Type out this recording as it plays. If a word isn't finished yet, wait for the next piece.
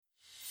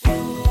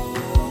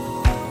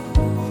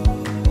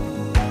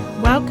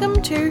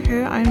Welcome to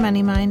Her Own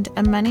Money Mind,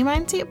 a money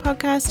mindset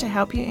podcast to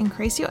help you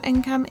increase your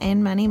income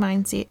and money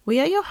mindset.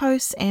 We are your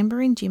hosts, Amber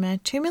and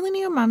Jemma, two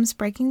millennial mums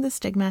breaking the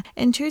stigma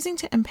and choosing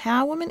to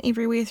empower women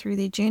everywhere through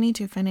their journey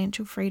to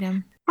financial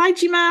freedom. Hi,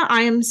 Jemma.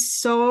 I am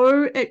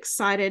so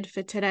excited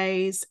for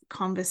today's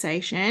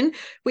conversation.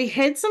 We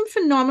had some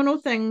phenomenal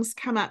things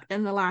come up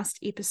in the last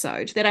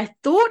episode that I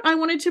thought I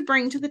wanted to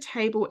bring to the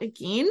table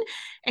again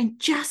and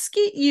just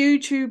get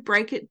you to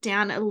break it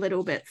down a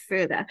little bit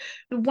further.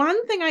 The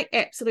one thing I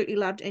absolutely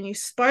loved and you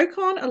spoke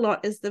on a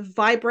lot is the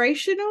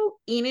vibrational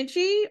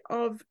energy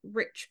of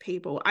rich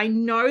people. I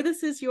know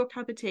this is your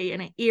cup of tea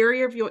and an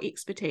area of your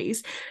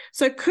expertise.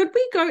 So could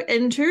we go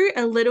into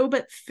a little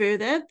bit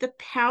further the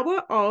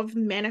power of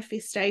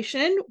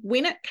manifestation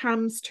when it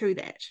comes to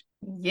that?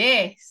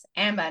 Yes,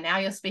 Amber, now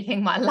you're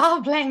speaking my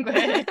love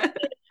language.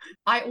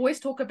 I always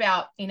talk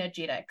about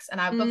energetics,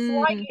 and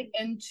before I get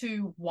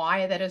into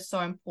why that is so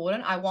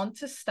important, I want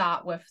to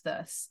start with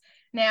this.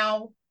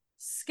 Now,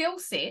 skill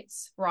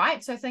sets,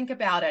 right? So think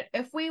about it.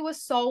 If we were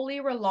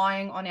solely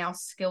relying on our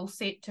skill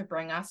set to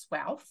bring us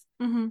wealth,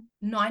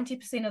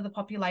 90% of the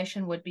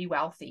population would be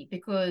wealthy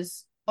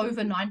because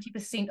over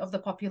 90% of the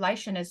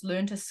population has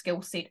learned a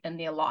skill set in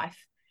their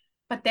life.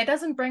 But that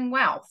doesn't bring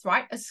wealth,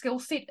 right? A skill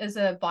set is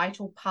a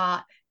vital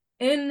part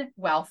in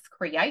wealth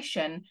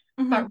creation,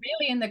 but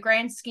really in the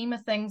grand scheme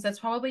of things, that's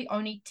probably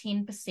only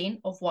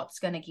 10% of what's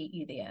going to get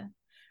you there,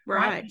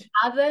 right?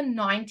 The other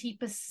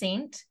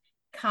 90%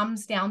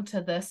 comes down to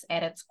this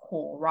at its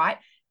core, right?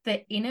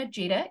 The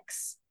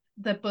energetics,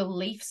 the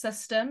belief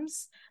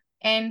systems,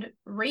 and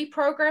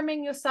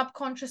reprogramming your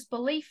subconscious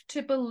belief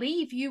to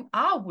believe you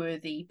are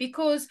worthy.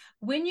 Because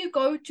when you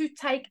go to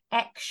take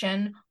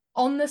action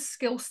on the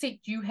skill set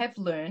you have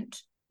learned,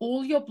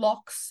 all your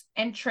blocks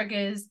and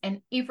triggers and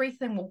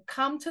everything will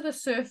come to the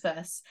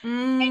surface.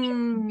 And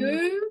if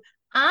you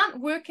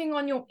aren't working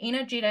on your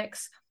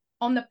energetics,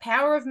 on the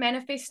power of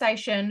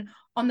manifestation,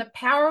 on the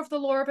power of the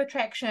law of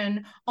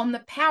attraction, on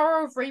the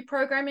power of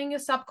reprogramming your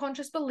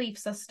subconscious belief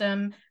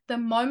system, the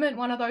moment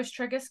one of those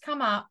triggers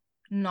come up,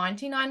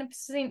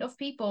 99% of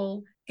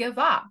people give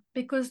up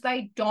because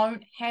they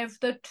don't have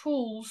the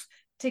tools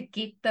to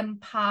get them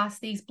past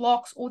these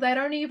blocks, or they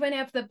don't even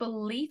have the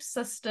belief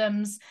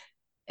systems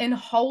in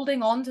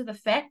holding on to the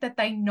fact that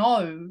they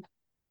know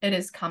it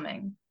is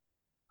coming.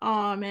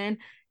 Oh man,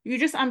 you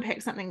just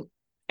unpacked something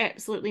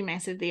absolutely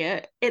massive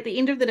there. At the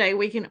end of the day,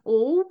 we can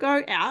all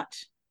go out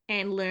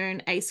and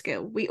learn a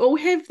skill. We all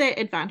have that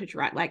advantage,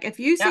 right? Like if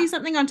you see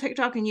something on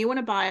TikTok and you want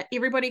to buy it,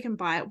 everybody can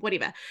buy it,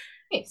 whatever.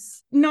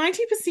 Yes.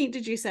 90%,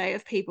 did you say,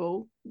 of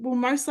people will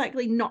most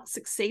likely not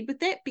succeed with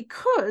that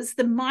because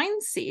the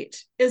mindset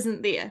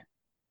isn't there.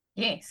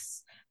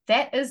 Yes.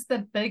 That is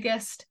the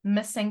biggest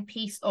missing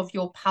piece of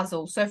your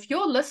puzzle. So if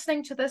you're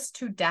listening to this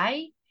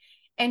today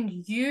and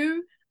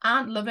you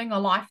aren't living a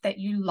life that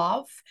you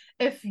love,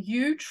 if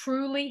you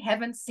truly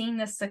haven't seen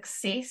the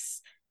success,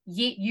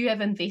 yet you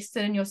have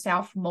invested in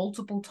yourself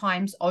multiple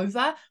times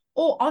over,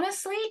 or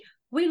honestly,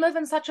 we live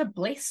in such a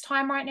blessed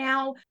time right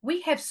now.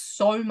 We have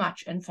so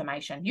much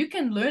information. You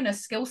can learn a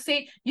skill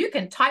set. You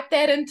can type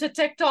that into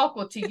TikTok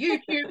or to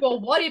YouTube or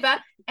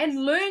whatever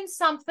and learn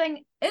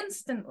something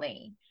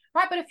instantly,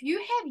 right? But if you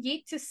have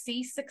yet to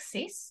see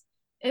success,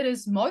 it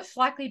is most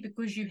likely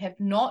because you have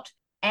not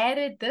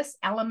added this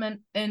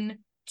element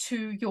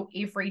into your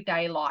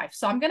everyday life.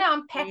 So I'm going to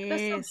unpack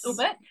this a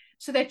little bit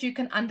so that you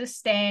can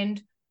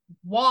understand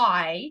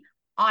why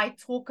I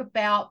talk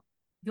about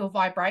your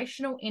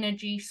vibrational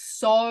energy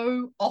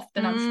so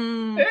often. I'm sure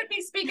you've heard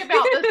me speak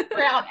about this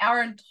throughout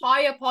our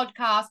entire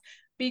podcast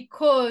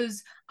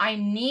because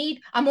I'm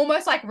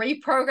almost like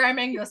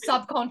reprogramming your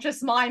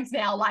subconscious minds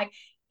now, like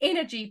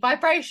energy,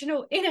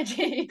 vibrational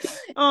energy.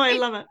 Oh, I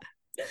love it.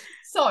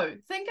 So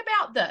think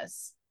about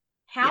this.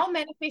 How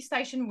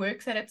manifestation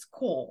works at its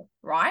core,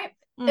 right?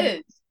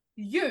 Is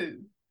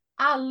you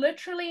are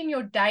literally in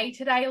your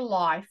day-to-day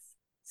life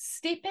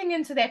stepping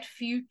into that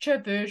future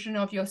version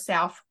of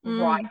yourself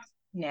right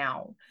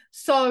now.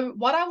 So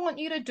what I want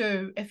you to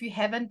do, if you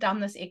haven't done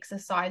this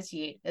exercise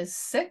yet, is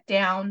sit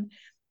down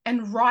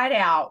and write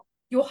out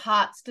your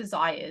heart's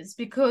desires,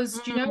 because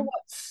do you know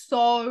what's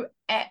so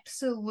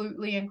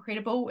absolutely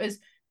incredible is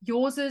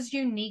yours is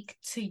unique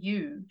to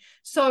you.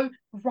 So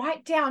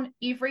write down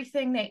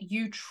everything that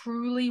you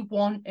truly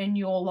want in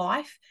your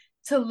life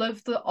to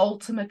live the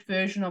ultimate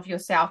version of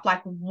yourself.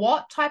 Like,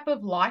 what type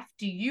of life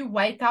do you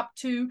wake up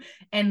to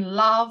and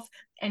love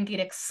and get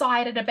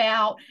excited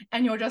about?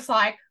 And you're just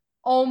like,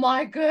 oh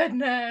my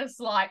goodness,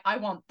 like I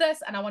want this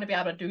and I want to be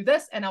able to do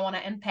this and I want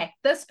to impact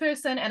this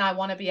person and I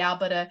want to be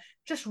able to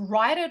just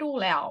write it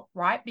all out,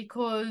 right?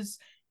 Because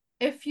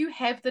if you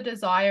have the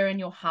desire in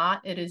your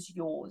heart, it is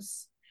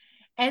yours.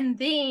 And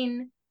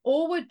then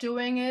all we're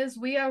doing is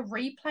we are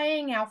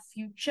replaying our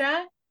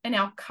future in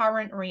our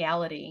current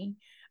reality.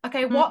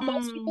 Okay, what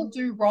most people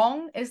do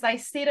wrong is they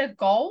set a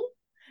goal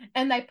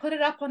and they put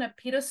it up on a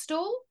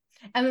pedestal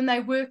and then they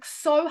work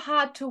so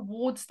hard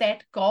towards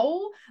that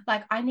goal.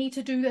 Like, I need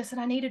to do this and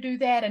I need to do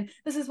that and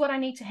this is what I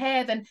need to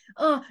have.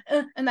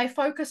 And they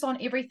focus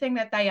on everything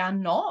that they are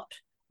not,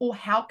 or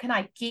how can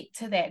I get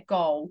to that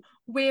goal?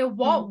 Where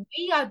what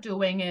we are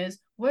doing is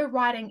we're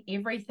writing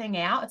everything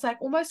out. It's like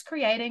almost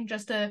creating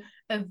just a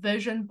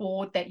vision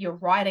board that you're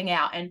writing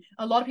out. And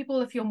a lot of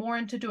people, if you're more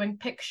into doing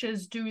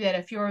pictures, do that.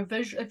 If you're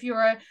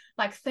a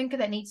like thinker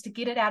that needs to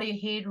get it out of your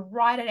head,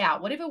 write it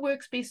out, whatever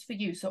works best for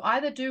you. So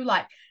either do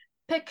like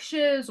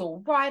pictures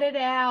or write it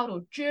out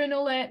or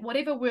journal it,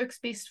 whatever works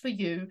best for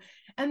you.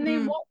 And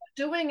then what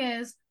we're doing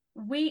is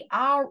we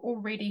are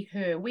already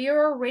her. We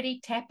are already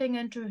tapping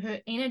into her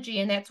energy.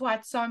 And that's why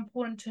it's so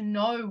important to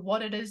know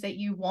what it is that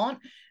you want,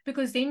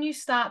 because then you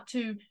start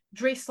to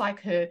dress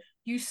like her,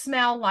 you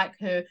smell like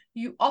her,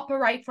 you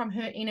operate from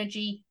her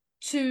energy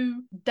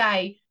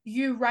today.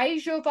 You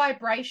raise your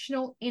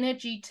vibrational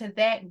energy to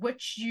that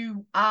which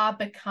you are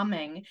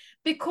becoming.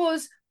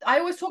 Because I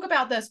always talk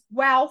about this,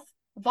 wealth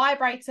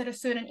vibrates at a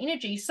certain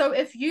energy. So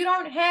if you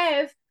don't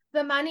have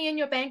the money in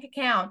your bank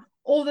account,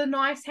 or the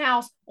nice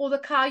house, or the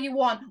car you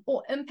want,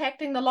 or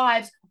impacting the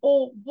lives,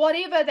 or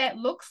whatever that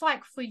looks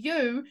like for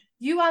you,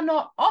 you are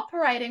not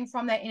operating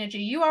from that energy.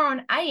 You are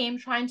on AM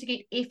trying to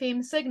get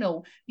FM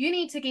signal. You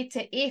need to get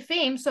to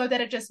FM so that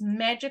it just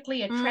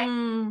magically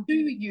attracts to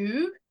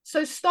you.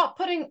 So stop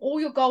putting all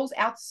your goals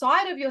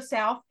outside of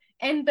yourself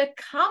and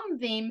become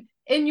them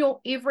in your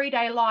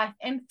everyday life.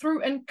 And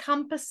through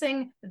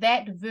encompassing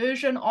that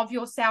version of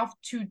yourself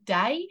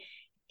today,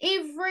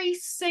 every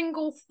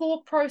single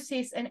thought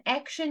process and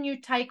action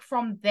you take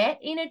from that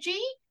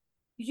energy,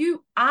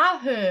 you are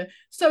her.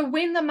 So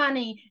when the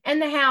money and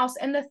the house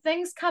and the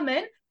things come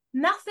in,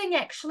 nothing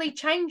actually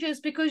changes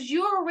because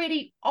you're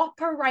already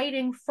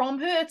operating from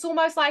her. It's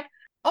almost like,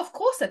 of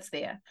course it's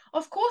there.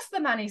 Of course the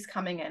money's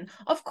coming in.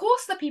 Of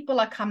course the people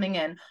are coming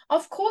in.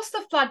 Of course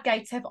the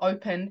floodgates have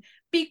opened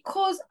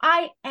because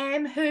I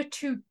am her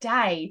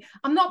today.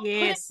 I'm not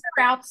putting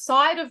her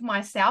outside of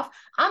myself.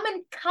 I'm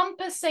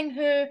encompassing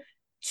her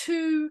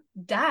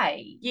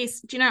today.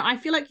 Yes. Do you know, I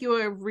feel like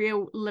you're a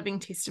real living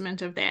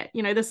testament of that.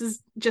 You know, this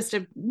is just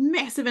a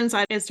massive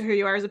insight as to who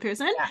you are as a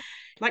person. Yeah.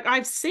 Like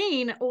I've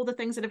seen all the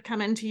things that have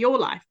come into your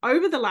life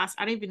over the last,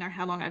 I don't even know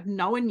how long I've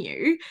known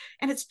you.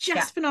 And it's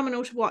just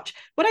phenomenal to watch.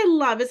 What I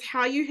love is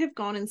how you have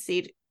gone and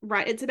said,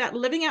 right, it's about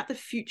living out the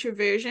future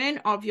version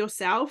of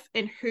yourself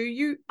and who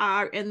you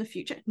are in the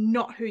future,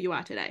 not who you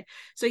are today.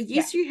 So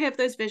yes, you have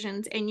those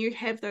visions and you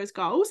have those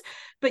goals,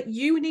 but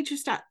you need to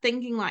start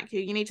thinking like her.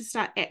 You need to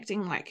start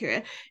acting like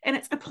her. And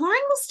it's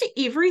applying this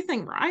to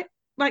everything, right?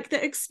 Like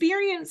the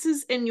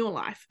experiences in your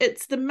life.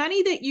 It's the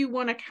money that you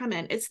want to come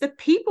in. It's the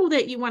people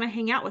that you want to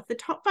hang out with. The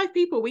top 5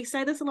 people, we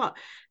say this a lot,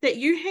 that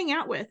you hang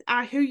out with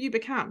are who you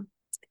become.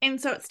 And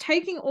so it's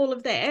taking all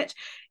of that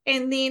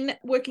and then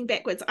working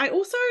backwards. I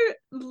also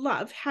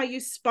love how you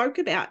spoke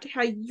about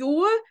how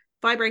your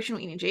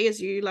vibrational energy,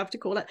 as you love to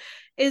call it,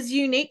 is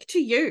unique to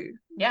you.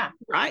 Yeah.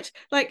 Right?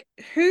 Like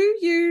who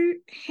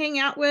you hang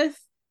out with,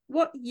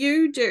 what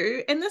you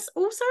do. And this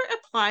also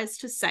applies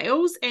to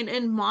sales and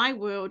in my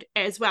world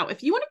as well.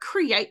 If you want to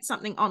create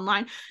something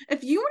online,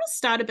 if you want to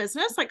start a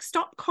business, like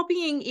stop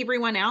copying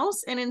everyone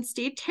else and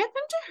instead tap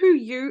into who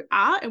you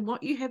are and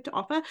what you have to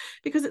offer,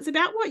 because it's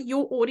about what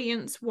your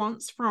audience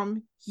wants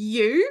from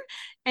you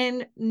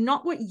and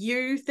not what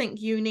you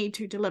think you need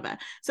to deliver.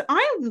 So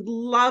I am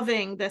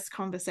loving this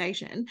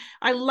conversation.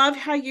 I love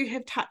how you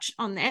have touched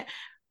on that.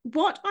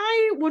 What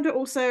I want to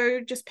also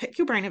just pick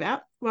your brain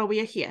about while we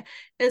are here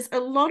is a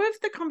lot of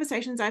the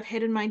conversations I've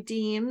had in my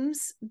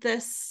DMs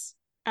this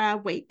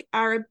week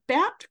are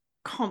about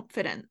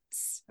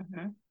confidence.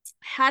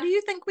 How do you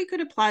think we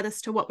could apply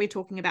this to what we're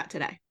talking about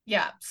today?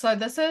 Yeah, so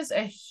this is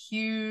a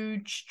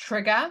huge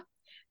trigger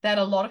that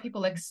a lot of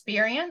people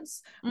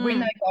experience when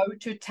they go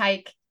to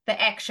take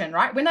the action,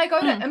 right? When they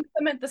go to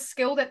implement the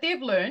skill that they've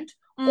learned,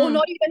 or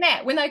not even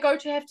that, when they go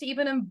to have to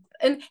even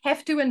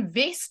have to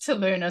invest to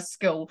learn a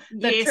skill.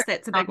 Yes,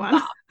 that's a big one.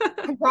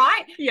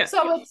 Right? Yeah.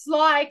 So it's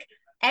like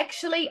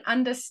actually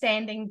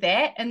understanding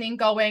that and then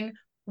going,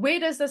 where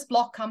does this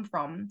block come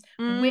from?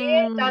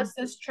 Where does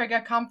this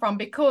trigger come from?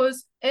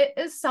 Because it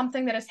is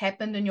something that has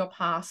happened in your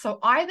past. So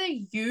either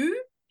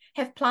you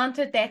have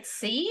planted that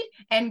seed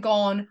and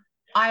gone,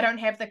 I don't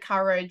have the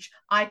courage,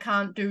 I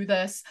can't do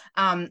this,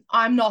 I'm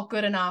not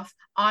good enough,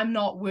 I'm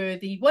not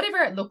worthy, whatever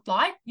it looked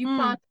like, you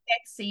planted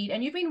that seed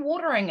and you've been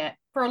watering it.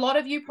 For a lot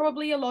of you,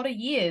 probably a lot of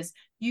years,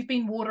 you've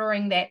been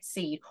watering that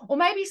seed. Or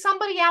maybe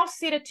somebody else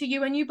said it to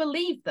you and you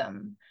believed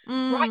them,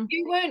 right?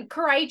 You weren't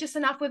courageous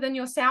enough within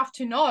yourself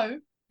to know,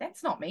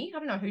 that's not me, I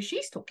don't know who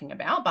she's talking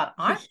about, but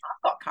I've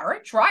got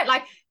courage, right?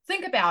 Like,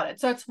 think about it.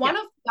 So it's one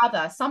of the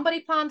other.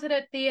 Somebody planted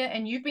it there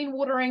and you've been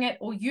watering it,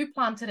 or you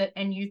planted it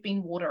and you've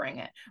been watering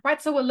it,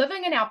 right? So we're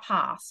living in our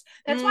past.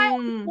 That's why I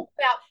talk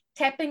about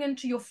tapping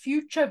into your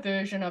future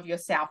version of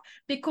yourself,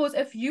 because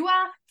if you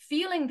are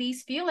feeling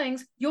these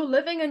feelings, you're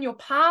living in your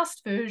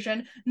past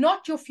version,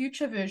 not your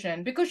future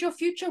version, because your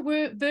future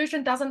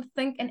version doesn't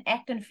think and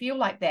act and feel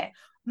like that.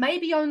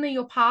 Maybe only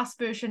your past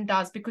version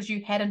does, because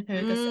you hadn't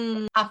heard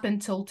this up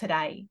until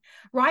today,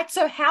 right?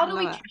 So how do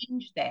we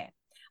change that?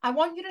 I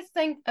want you to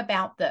think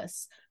about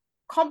this.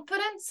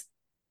 Confidence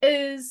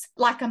is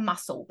like a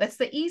muscle. That's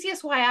the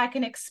easiest way I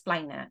can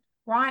explain it.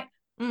 right?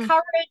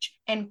 Courage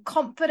and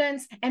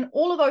confidence and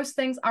all of those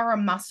things are a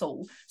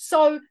muscle.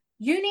 So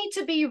you need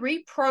to be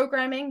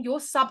reprogramming your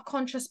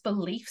subconscious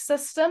belief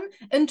system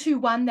into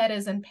one that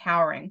is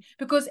empowering,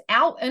 because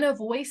our inner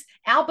voice,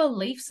 our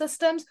belief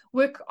systems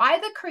were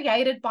either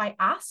created by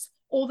us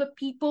or the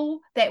people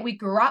that we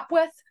grew up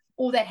with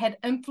or that had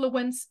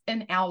influence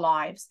in our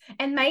lives.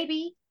 And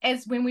maybe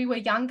as when we were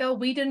younger,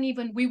 we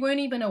weren't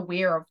even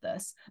aware of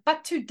this.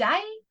 But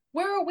today,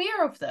 we're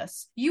aware of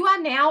this. You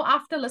are now,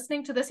 after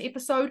listening to this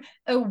episode,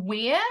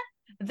 aware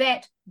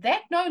that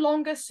no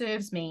longer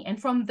serves me.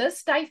 And from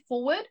this day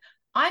forward,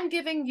 I'm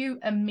giving you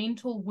a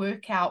mental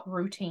workout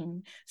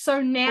routine.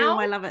 So now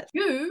I love it.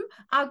 You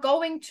are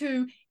going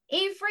to,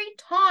 every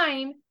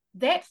time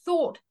that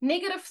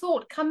negative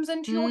thought comes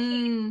into your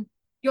head,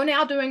 you're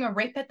now doing a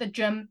rep at the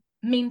gym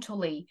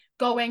mentally,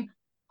 going,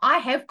 I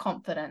have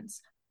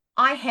confidence.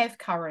 I have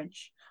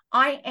courage.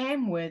 I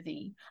am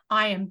worthy.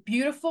 I am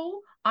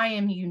beautiful. I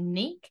am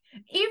unique.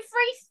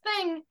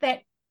 Everything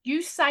that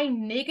you say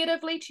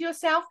negatively to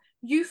yourself,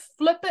 you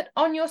flip it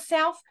on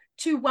yourself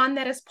to one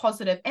that is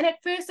positive. And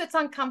at first it's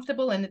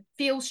uncomfortable and it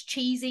feels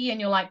cheesy and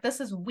you're like, this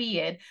is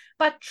weird.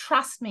 But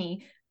trust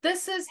me,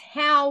 this is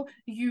how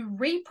you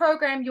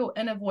reprogram your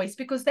inner voice,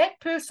 because that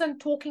person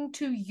talking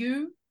to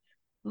you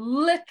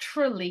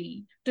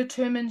literally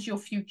determines your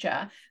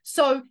future.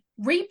 So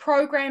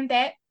reprogram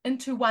that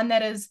into one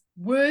that is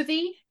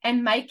worthy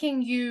and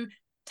making you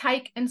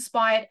take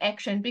inspired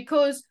action.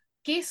 Because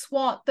guess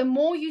what? The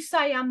more you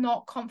say, I'm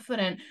not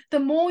confident, the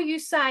more you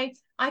say,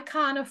 I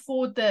can't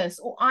afford this,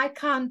 or I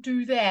can't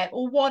do that,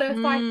 or what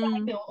if I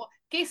fail?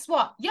 Guess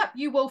what? Yep,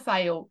 you will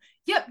fail.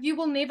 Yep, you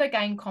will never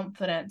gain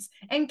confidence.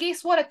 And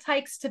guess what it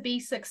takes to be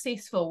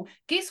successful?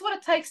 Guess what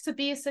it takes to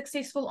be a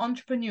successful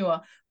entrepreneur?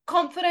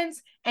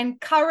 Confidence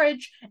and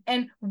courage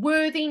and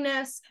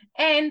worthiness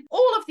and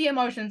all of the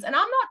emotions. And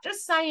I'm not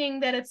just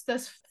saying that it's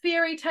this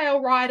fairy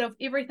tale ride of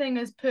everything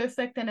is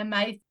perfect and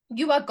amazing.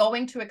 You are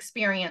going to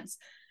experience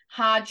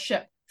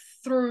hardship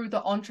through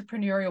the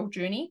entrepreneurial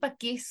journey, but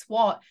guess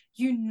what?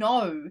 You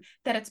know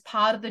that it's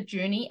part of the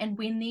journey. And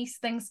when these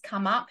things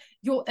come up,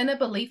 your inner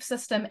belief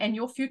system and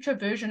your future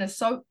version is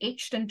so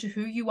etched into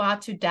who you are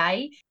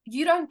today,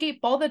 you don't get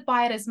bothered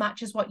by it as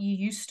much as what you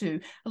used to.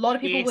 A lot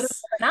of people would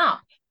have given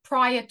up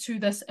prior to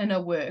this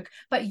inner work.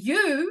 But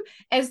you,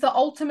 as the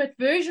ultimate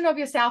version of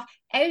yourself,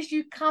 as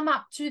you come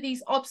up to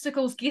these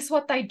obstacles, guess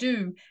what they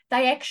do?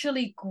 They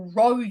actually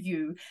grow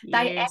you.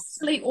 They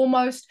actually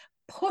almost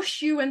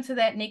push you into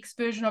that next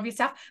version of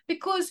yourself,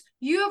 because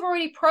you have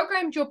already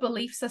programmed your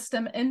belief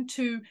system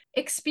into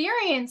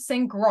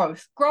experiencing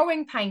growth,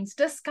 growing pains,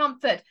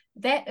 discomfort.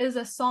 That is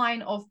a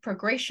sign of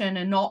progression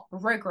and not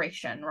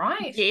regression,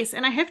 right? Yes.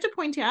 And I have to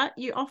point out,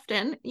 you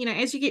often,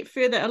 as you get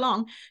further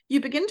along,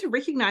 you begin to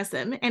recognize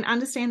them and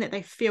understand that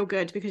they feel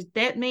good, because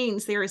that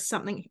means there is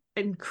something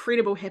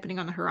incredible happening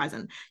on the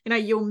horizon.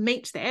 You'll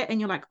meet that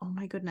and you're like, oh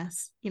my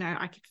goodness,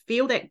 I could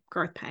feel that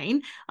growth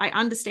pain. I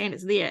understand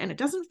it's there and it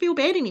doesn't feel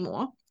bad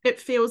anymore. It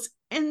feels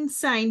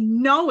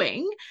insane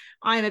knowing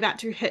I'm about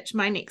to hit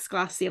my next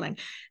glass ceiling.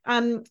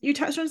 You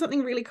touched on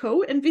something really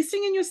cool.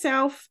 Investing in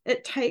yourself,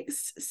 it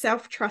takes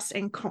self-trust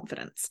and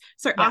confidence.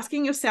 So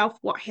asking yourself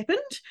what happened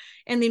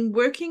and then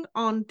working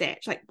on that,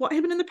 like what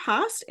happened in the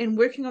past, and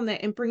working on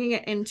that and bringing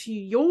it into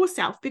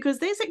yourself, because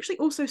that's actually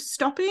also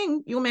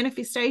stopping your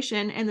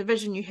manifestation and the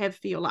vision you have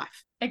for your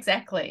life.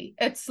 Exactly.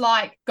 It's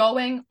like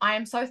going, I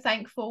am so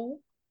thankful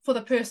for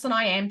the person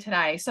I am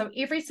today. So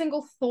every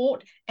single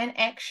thought and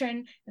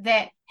action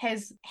that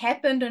has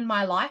happened in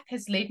my life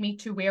has led me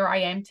to where I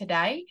am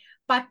today.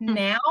 But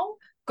now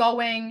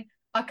going,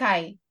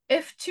 okay,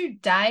 if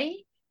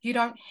today you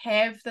don't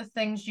have the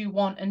things you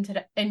want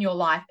in your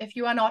life, if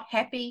you are not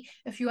happy,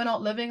 if you are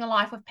not living a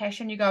life of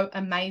passion, you go,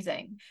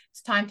 amazing.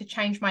 It's time to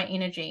change my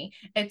energy.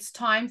 It's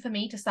time for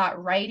me to start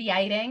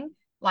radiating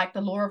like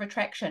the law of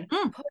attraction,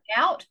 put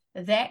out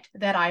that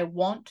I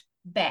want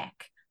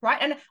back. Right.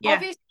 And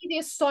obviously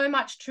there's so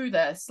much to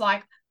this,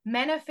 like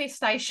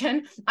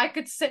manifestation. I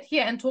could sit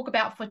here and talk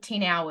about for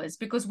 10 hours,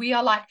 because we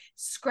are like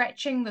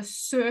scratching the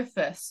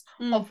surface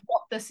of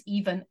what this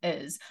even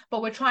is.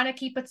 But we're trying to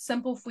keep it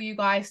simple for you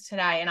guys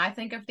today. And I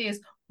think if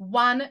there's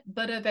one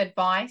bit of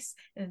advice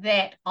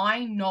that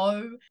I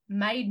know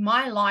made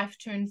my life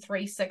turn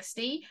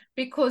 360,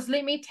 because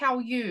let me tell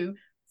you,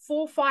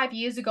 4 or 5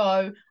 years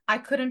ago, I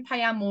couldn't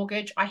pay our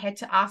mortgage. I had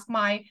to ask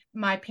my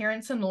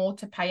parents-in-law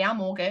to pay our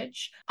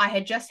mortgage. I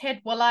had just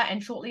had Willa,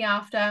 and shortly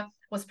after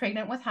was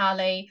pregnant with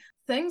Harley.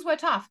 Things were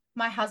tough.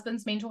 My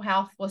husband's mental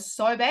health was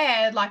so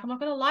bad. Like, I'm not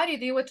going to lie to you,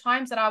 there were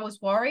times that I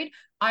was worried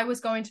I was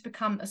going to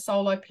become a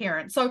solo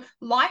parent. So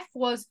life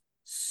was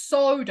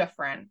so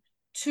different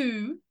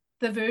to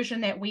the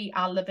version that we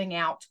are living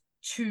out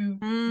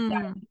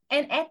today.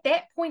 And at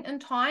that point in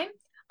time,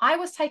 I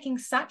was taking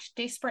such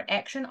desperate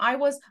action. I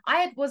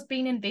had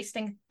been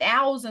investing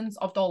thousands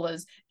of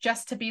dollars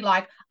just to be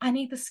like, I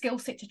need the skill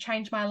set to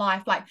change my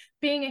life. Like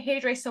being a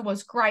hairdresser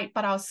was great,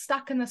 but I was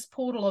stuck in this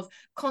portal of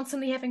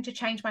constantly having to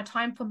change my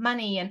time for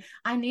money. And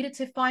I needed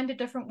to find a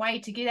different way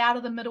to get out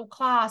of the middle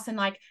class and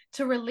like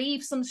to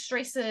relieve some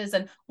stresses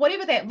and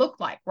whatever that looked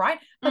like, right?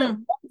 But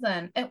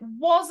it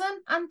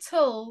wasn't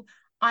until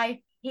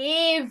I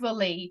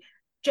heavily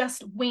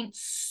just went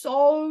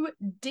so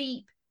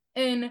deep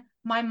in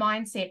my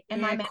mindset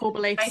and my core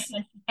beliefs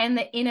and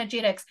the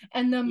energetics,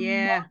 and the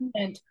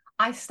moment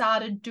I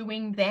started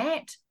doing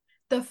that,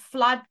 the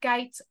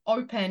floodgates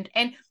opened.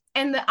 And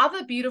the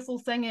other beautiful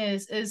thing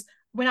is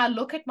when I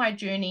look at my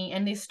journey,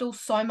 and there's still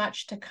so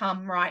much to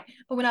come, right?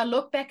 But when I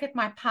look back at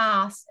my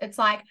past, it's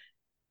like,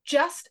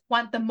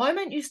 the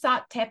moment you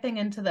start tapping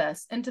into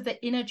this, into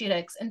the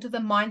energetics, into the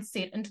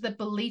mindset, into the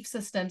belief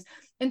systems,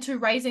 into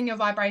raising your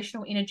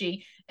vibrational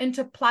energy,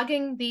 into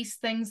plugging these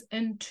things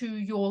into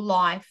your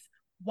life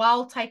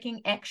while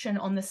taking action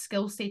on the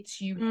skill sets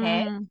you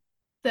have,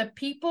 the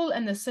people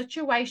and the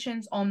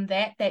situations on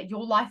that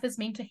your life is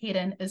meant to head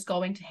in is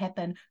going to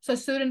happen. So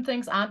certain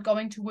things aren't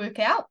going to work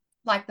out,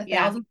 like the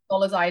thousands of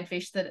dollars I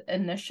invested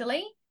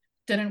initially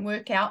didn't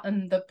work out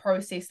in the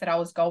process that I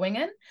was going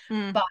in,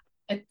 but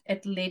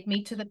it led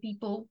me to the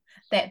people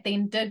that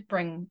then did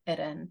bring it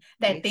in,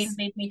 that then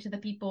led me to the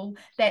people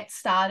that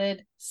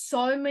started.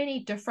 So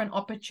many different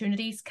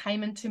opportunities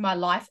came into my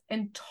life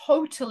in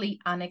totally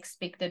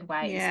unexpected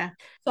ways.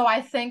 So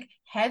I think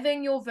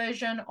having your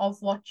vision of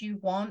what you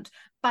want,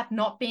 but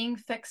not being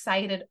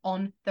fixated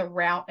on the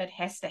route it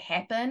has to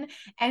happen,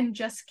 and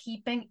just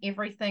keeping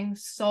everything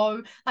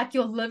so like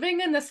you're living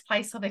in this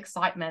place of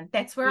excitement.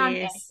 That's where I'm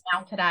at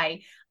now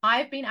today.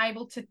 I've been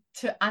able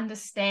to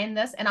understand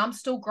this, and I'm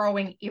still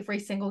growing every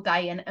single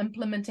day and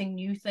implementing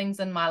new things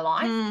in my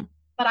life.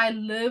 But I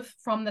live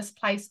from this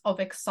place of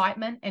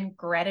excitement and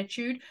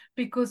gratitude,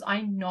 because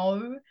I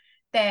know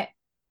that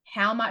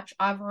how much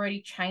I've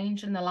already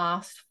changed in the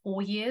last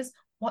 4 years,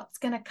 what's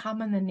going to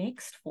come in the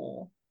next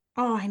 4.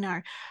 Oh, I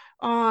know.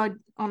 Oh,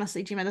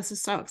 honestly, Jemma, this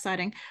is so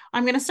exciting.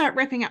 I'm going to start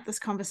wrapping up this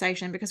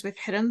conversation because we've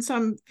hit on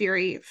some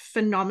very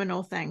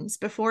phenomenal things.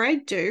 Before I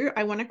do,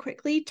 I want to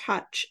quickly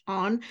touch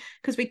on,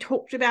 because we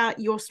talked about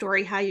your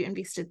story, how you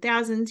invested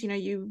thousands,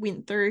 you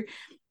went through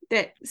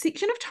that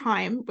section of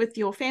time with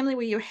your family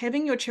where you're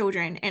having your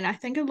children. And I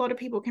think a lot of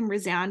people can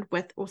resound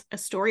with a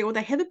story, or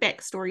they have a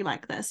backstory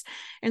like this.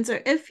 And so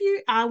if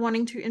you are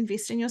wanting to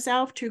invest in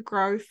yourself to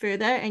grow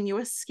further, and you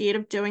are scared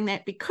of doing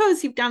that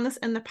because you've done this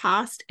in the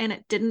past and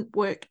it didn't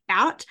work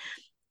out,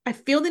 I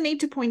feel the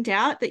need to point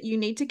out that you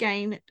need to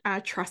gain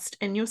trust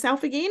in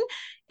yourself again.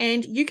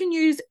 And you can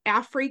use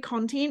our free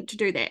content to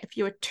do that. If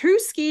you are too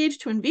scared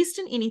to invest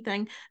in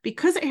anything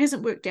because it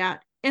hasn't worked out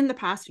in the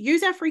past,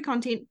 use our free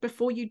content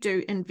before you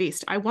do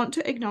invest. I want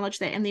to acknowledge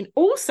that. And then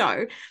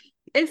also,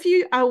 if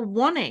you are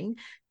wanting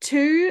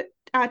to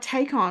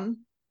take on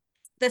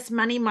this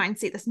money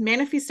mindset, this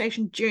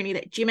manifestation journey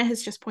that Jemma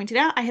has just pointed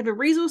out, I have a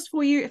resource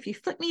for you. If you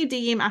flick me a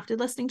DM after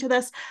listening to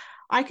this,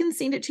 I can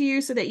send it to you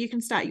so that you can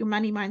start your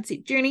money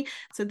mindset journey.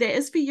 So that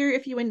is for you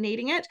if you are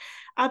needing it.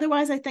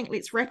 Otherwise, I think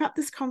let's wrap up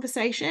this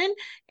conversation,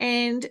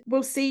 and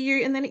we'll see you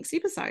in the next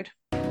episode.